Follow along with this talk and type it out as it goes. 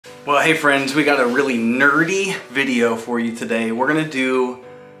Well, hey friends, we got a really nerdy video for you today. We're gonna do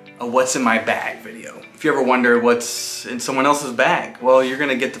a what's in my bag video. If you ever wonder what's in someone else's bag, well, you're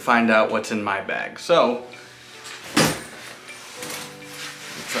gonna get to find out what's in my bag. So,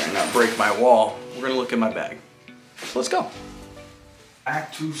 try and not break my wall. We're gonna look in my bag. So let's go.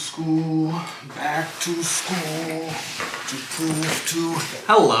 Back to school, to prove to...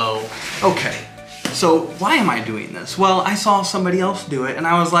 Hello. Okay. So why am I doing this? Well, I saw somebody else do it and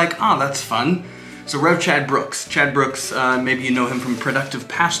I was like, oh, that's fun. So Rev Chad Brooks. Chad Brooks, maybe you know him from Productive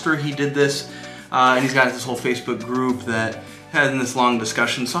Pastor. He did this and he's got this whole Facebook group that had this long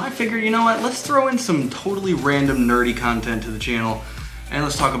discussion. So I figured, you know what, let's throw in some totally random nerdy content to the channel and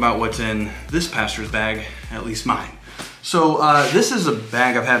let's talk about what's in this pastor's bag, at least mine. So this is a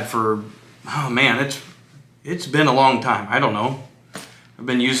bag I've had for, oh man, it's been a long time. I don't know. I've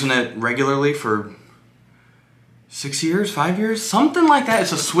been using it regularly for 6 years, 5 years, something like that.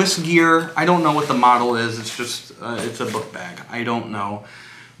 It's a Swiss Gear. I don't know what the model is. It's just, it's a book bag. I don't know.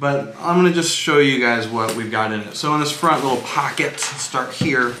 But I'm gonna just show you guys what we've got in it. So in this front little pocket, start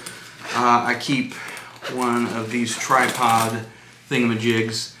here, I keep one of these tripod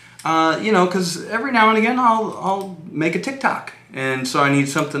thingamajigs. You know, because every now and again I'll make a TikTok. And so I need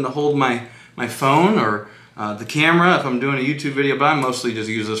something to hold my phone or the camera if I'm doing a YouTube video, but I mostly just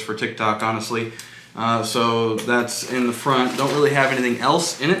use this for TikTok, honestly. So that's in the front. Don't really have anything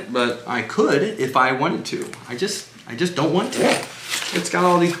else in it, but I could if I wanted to. I just don't want to. It's got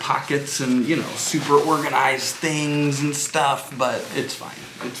all these pockets and, you know, super organized things and stuff, but it's fine.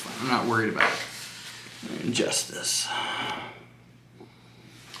 It's fine. I'm not worried about it. And just this. I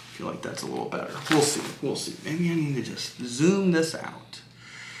feel like that's a little better. We'll see. We'll see. Maybe I need to just zoom this out.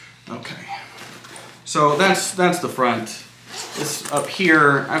 Okay. So that's the front. This up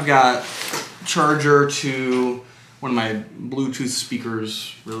here, I've got charger to one of my Bluetooth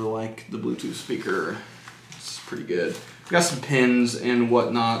speakers. Really like the Bluetooth speaker. It's pretty good. I've got some pins and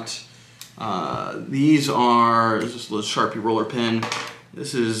whatnot. These are just a little Sharpie roller pen.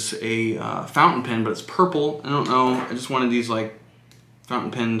 This is a fountain pen, but it's purple. I don't know. I just wanted these like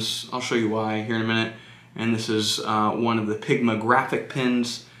fountain pens. I'll show you why here in a minute. And this is one of the Pigma graphic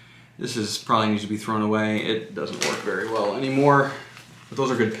pens. This is probably needs to be thrown away. It doesn't work very well anymore. But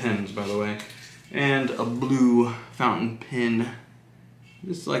those are good pens, by the way. And a blue fountain pen.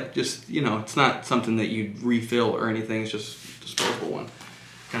 It's like just, you know, it's not something that you refill or anything. It's just a disposable one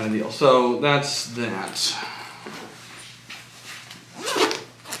kind of deal. So that's that.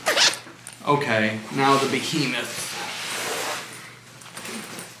 Okay, now the behemoth.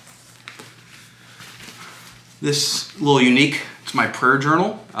 This little unique, it's my prayer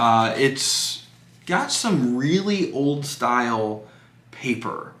journal. It's got some really old style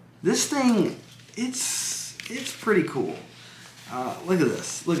paper. This thing, it's pretty cool. Look at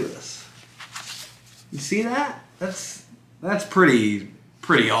this, look at this. You see that? That's pretty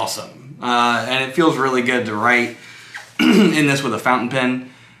awesome. And it feels really good to write in this with a fountain pen.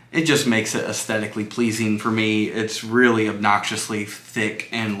 It just makes it aesthetically pleasing for me. It's really obnoxiously thick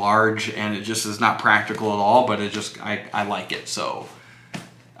and large, and it just is not practical at all, but it just, I like it, so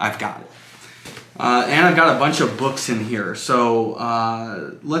I've got it. And I've got a bunch of books in here,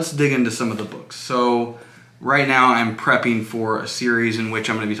 so let's dig into some of the books. So right now I'm prepping for a series in which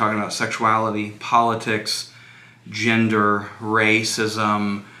I'm going to be talking about sexuality, politics, gender,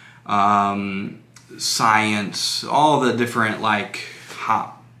 racism, science, all the different like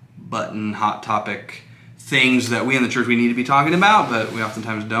hot topic things that we in the church we need to be talking about, but we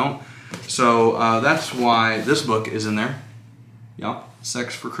oftentimes don't. So that's why this book is in there. Yep,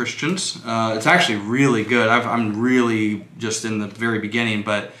 Sex for Christians. It's actually really good. I'm really just in the very beginning,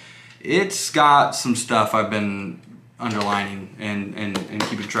 but it's got some stuff I've been underlining and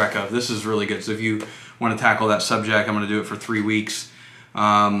keeping track of. This is really good. So if you want to tackle that subject, I'm going to do it for 3 weeks.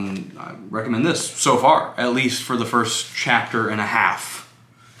 I recommend this so far, at least for the first chapter and a half.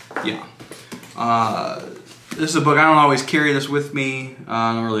 Yeah. This is a book, I don't always carry this with me.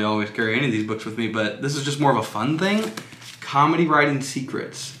 I don't really always carry any of these books with me, but this is just more of a fun thing. Comedy Writing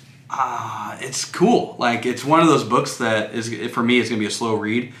Secrets. It's cool. Like, it's one of those books that is, for me, it's gonna be a slow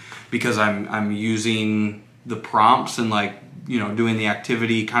read because I'm using the prompts and like, you know, doing the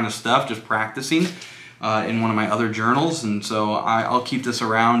activity kind of stuff, just practicing in one of my other journals. And so I'll keep this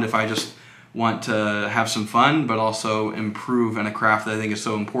around if I just want to have some fun, but also improve in a craft that I think is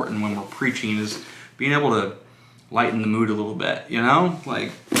so important when we're preaching, is being able to lighten the mood a little bit, you know?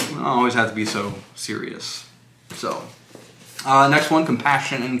 Like, we don't always have to be so serious. So, next one,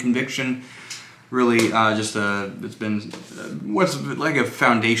 Compassion and Conviction. Really it's been what's like a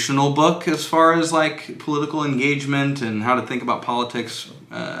foundational book as far as like political engagement and how to think about politics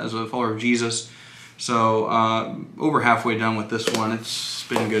as a follower of Jesus. So over halfway done with this one. It's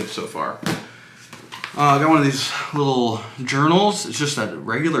been good so far. I got one of these little journals. It's just a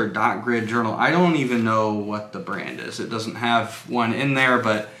regular dot grid journal. I don't even know what the brand is. It doesn't have one in there,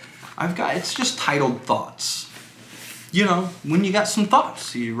 but it's just titled Thoughts. You know, when you got some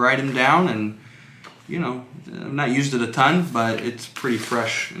thoughts, you write them down, and you know, I've not used it a ton, but it's pretty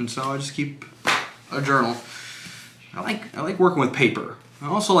fresh, and so I just keep a journal. I like working with paper. I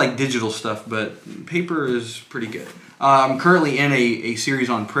also like digital stuff, but paper is pretty good. I'm currently in a series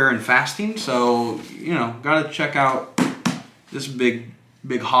on prayer and fasting, so you know, gotta check out this big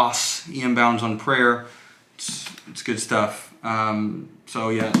hoss, E.M. Bounds on prayer. It's good stuff. So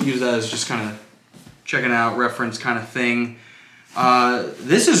yeah, use that as just kind of checking out reference kind of thing.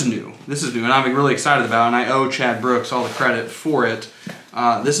 This is new, and I'm really excited about it, and I owe Chad Brooks all the credit for it.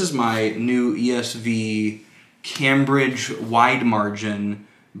 This is my new ESV Cambridge Wide Margin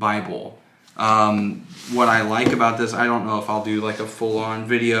Bible. What I like about this, I don't know if I'll do like a full-on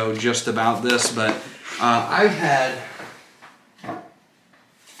video just about this, but I've had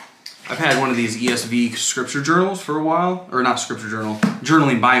one of these ESV scripture journals for a while, or not scripture journal,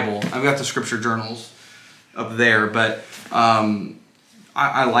 journaling Bible. I've got the scripture journals up there, but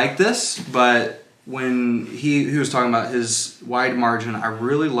I like this, but when he was talking about his wide margin, I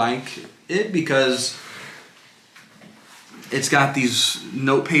really like it because it's got these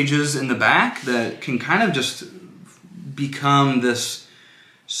note pages in the back that can kind of just become this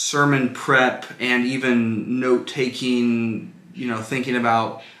sermon prep and even note-taking, you know, thinking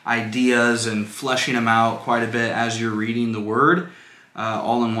about ideas and fleshing them out quite a bit as you're reading the Word,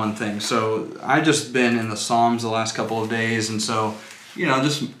 all in one thing. So I've just been in the Psalms the last couple of days, and so, you know,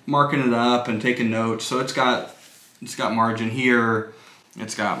 just marking it up and taking notes. So it's got margin here.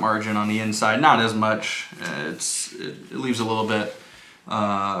 It's got margin on the inside, not as much. It leaves a little bit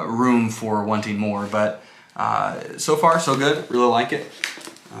room for wanting more, but so far so good. Really like it.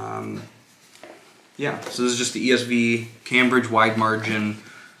 Yeah, so this is just the ESV Cambridge Wide Margin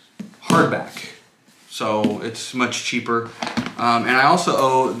hardback. So it's much cheaper. And I also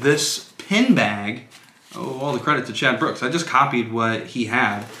owe this pin bag, all the credit to Chad Brooks. I just copied what he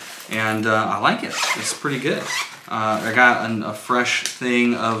had, and I like it. It's pretty good. I got a fresh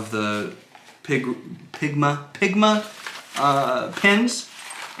thing of the Pigma pins,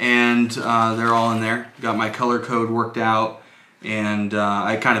 and they're all in there. Got my color code worked out, and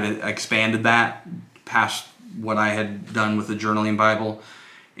I kind of expanded that past what I had done with the journaling Bible,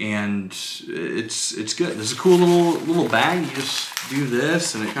 and it's good. This is a cool little bag. You just do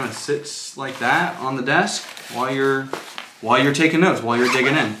this, and it kind of sits like that on the desk while you're taking notes, while you're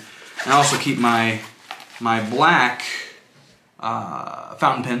digging in. I also keep my black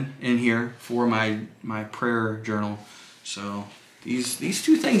fountain pen in here for my prayer journal. So these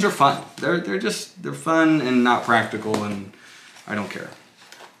two things are fun. They're fun and not practical, and I don't care.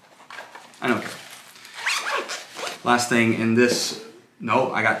 Last thing in this,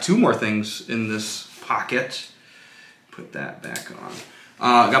 no, I got two more things in this pocket. Put that back on.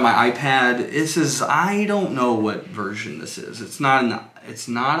 Got my iPad. This is, I don't know what version this is. It's not an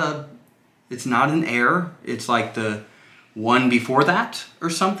Air. It's like the one before that or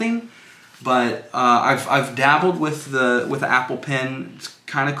something. But I've dabbled with the Apple Pen. It's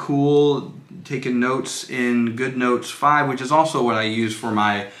kind of cool. Taking notes in GoodNotes 5, which is also what I use for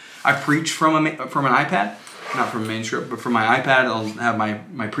I preach from an iPad, not from a manuscript, but from my iPad. I'll have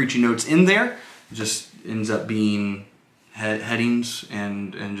my preaching notes in there. It just ends up being headings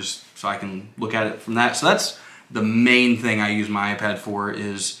and just so I can look at it from that. So that's the main thing I use my iPad for,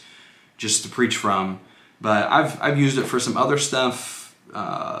 is just to preach from. But I've used it for some other stuff.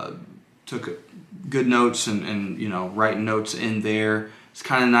 Took good notes and you know, writing notes in there. It's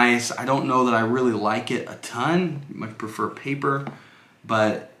kind of nice. I don't know that I really like it a ton. I much prefer paper,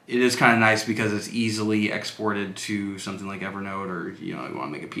 but it is kind of nice because it's easily exported to something like Evernote, or you know, you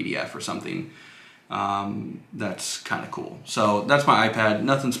want to make a PDF or something. That's kind of cool. So that's my iPad.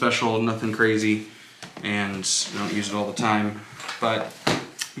 Nothing special, nothing crazy, and I don't use it all the time, but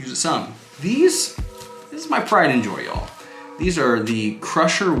use it some. This is my pride and joy, y'all. These are the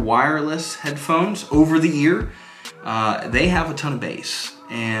Crusher wireless headphones, over the ear. They have a ton of bass,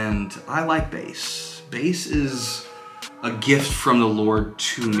 and I like bass. Bass is a gift from the Lord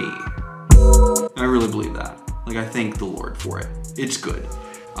to me. I really believe that. Like, I thank the Lord for it. It's good.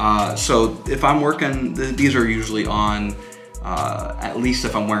 So if I'm working, these are usually on, at least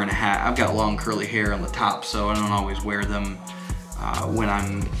if I'm wearing a hat. I've got long curly hair on the top, so I don't always wear them when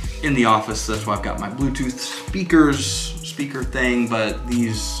I'm in the office. That's why I've got my Bluetooth speaker thing, but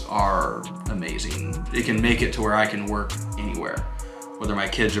these are amazing. It can make it to where I can work anywhere, whether my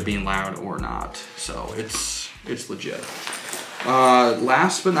kids are being loud or not. So it's legit.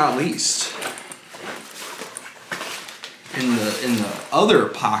 Last but not least, in the other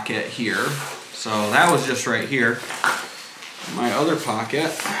pocket here, so that was just right here. My other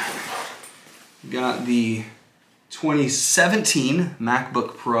pocket, got the 2017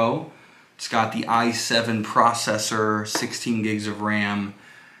 MacBook Pro. It's got the i7 processor, 16 gigs of RAM,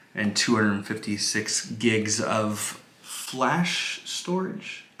 and 256 gigs of flash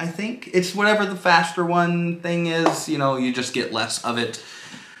storage, I think. It's whatever the faster one thing is, you know, you just get less of it.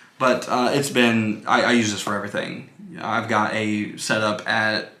 But it's been, I use this for everything. I've got a setup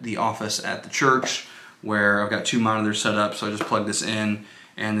at the office at the church where I've got 2 monitors set up, so I just plug this in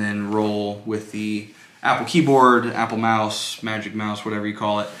and then roll with the Apple keyboard, Apple mouse, Magic Mouse, whatever you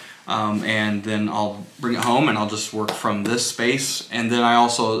call it. And then I'll bring it home and I'll just work from this space. And then I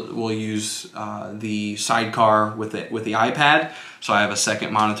also will use the sidecar with the iPad, so I have a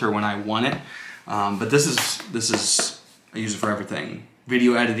second monitor when I want it. But this is I use it for everything: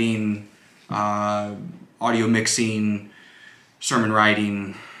 video editing, audio mixing, sermon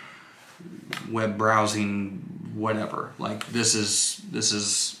writing, web browsing, whatever. Like this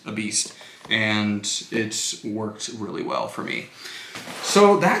is a beast, and it's worked really well for me.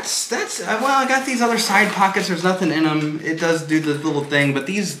 So that's well, I got these other side pockets. There's nothing in them. It does do the little thing, but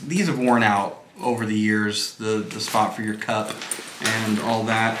these have worn out over the years. The spot for your cup and all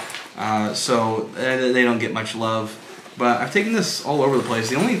that. So they don't get much love. But I've taken this all over the place.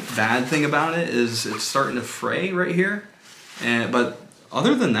 The only bad thing about it is it's starting to fray right here. But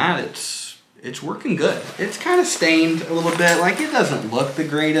other than that, it's working good. It's kind of stained a little bit. Like, it doesn't look the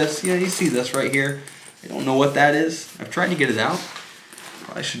greatest. You know, you see this right here. I don't know what that is. I've tried to get it out.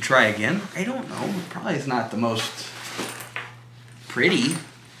 Probably should try again. I don't know. It probably is not the most pretty,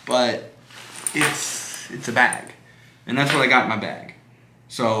 but it's a bag. And that's what I got in my bag.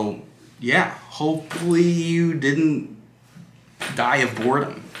 So, yeah, hopefully you didn't die of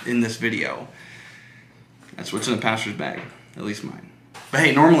boredom in this video. That's what's in a pastor's bag, at least mine. But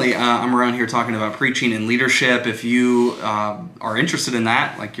hey, normally I'm around here talking about preaching and leadership. If you are interested in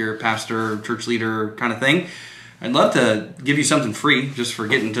that, like you're a pastor, church leader kind of thing, I'd love to give you something free just for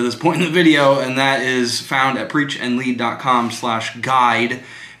getting to this point in the video, and that is found at preachandlead.com/guide.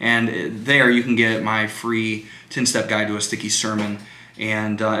 And there you can get my free 10-step guide to a sticky sermon.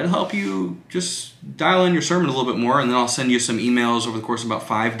 And it'll help you just dial in your sermon a little bit more, and then I'll send you some emails over the course of about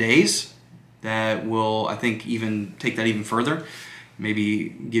 5 days that will, I think, even take that even further, maybe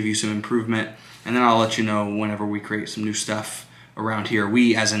give you some improvement. And then I'll let you know whenever we create some new stuff around here.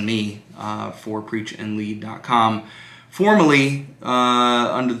 We, as in me, for preachandlead.com. Formerly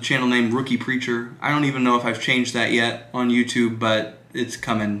under the channel name Rookie Preacher. I don't even know if I've changed that yet on YouTube, but it's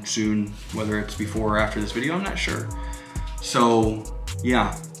coming soon. Whether it's before or after this video, I'm not sure. So,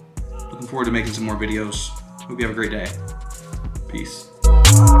 yeah, looking forward to making some more videos. Hope you have a great day. Peace.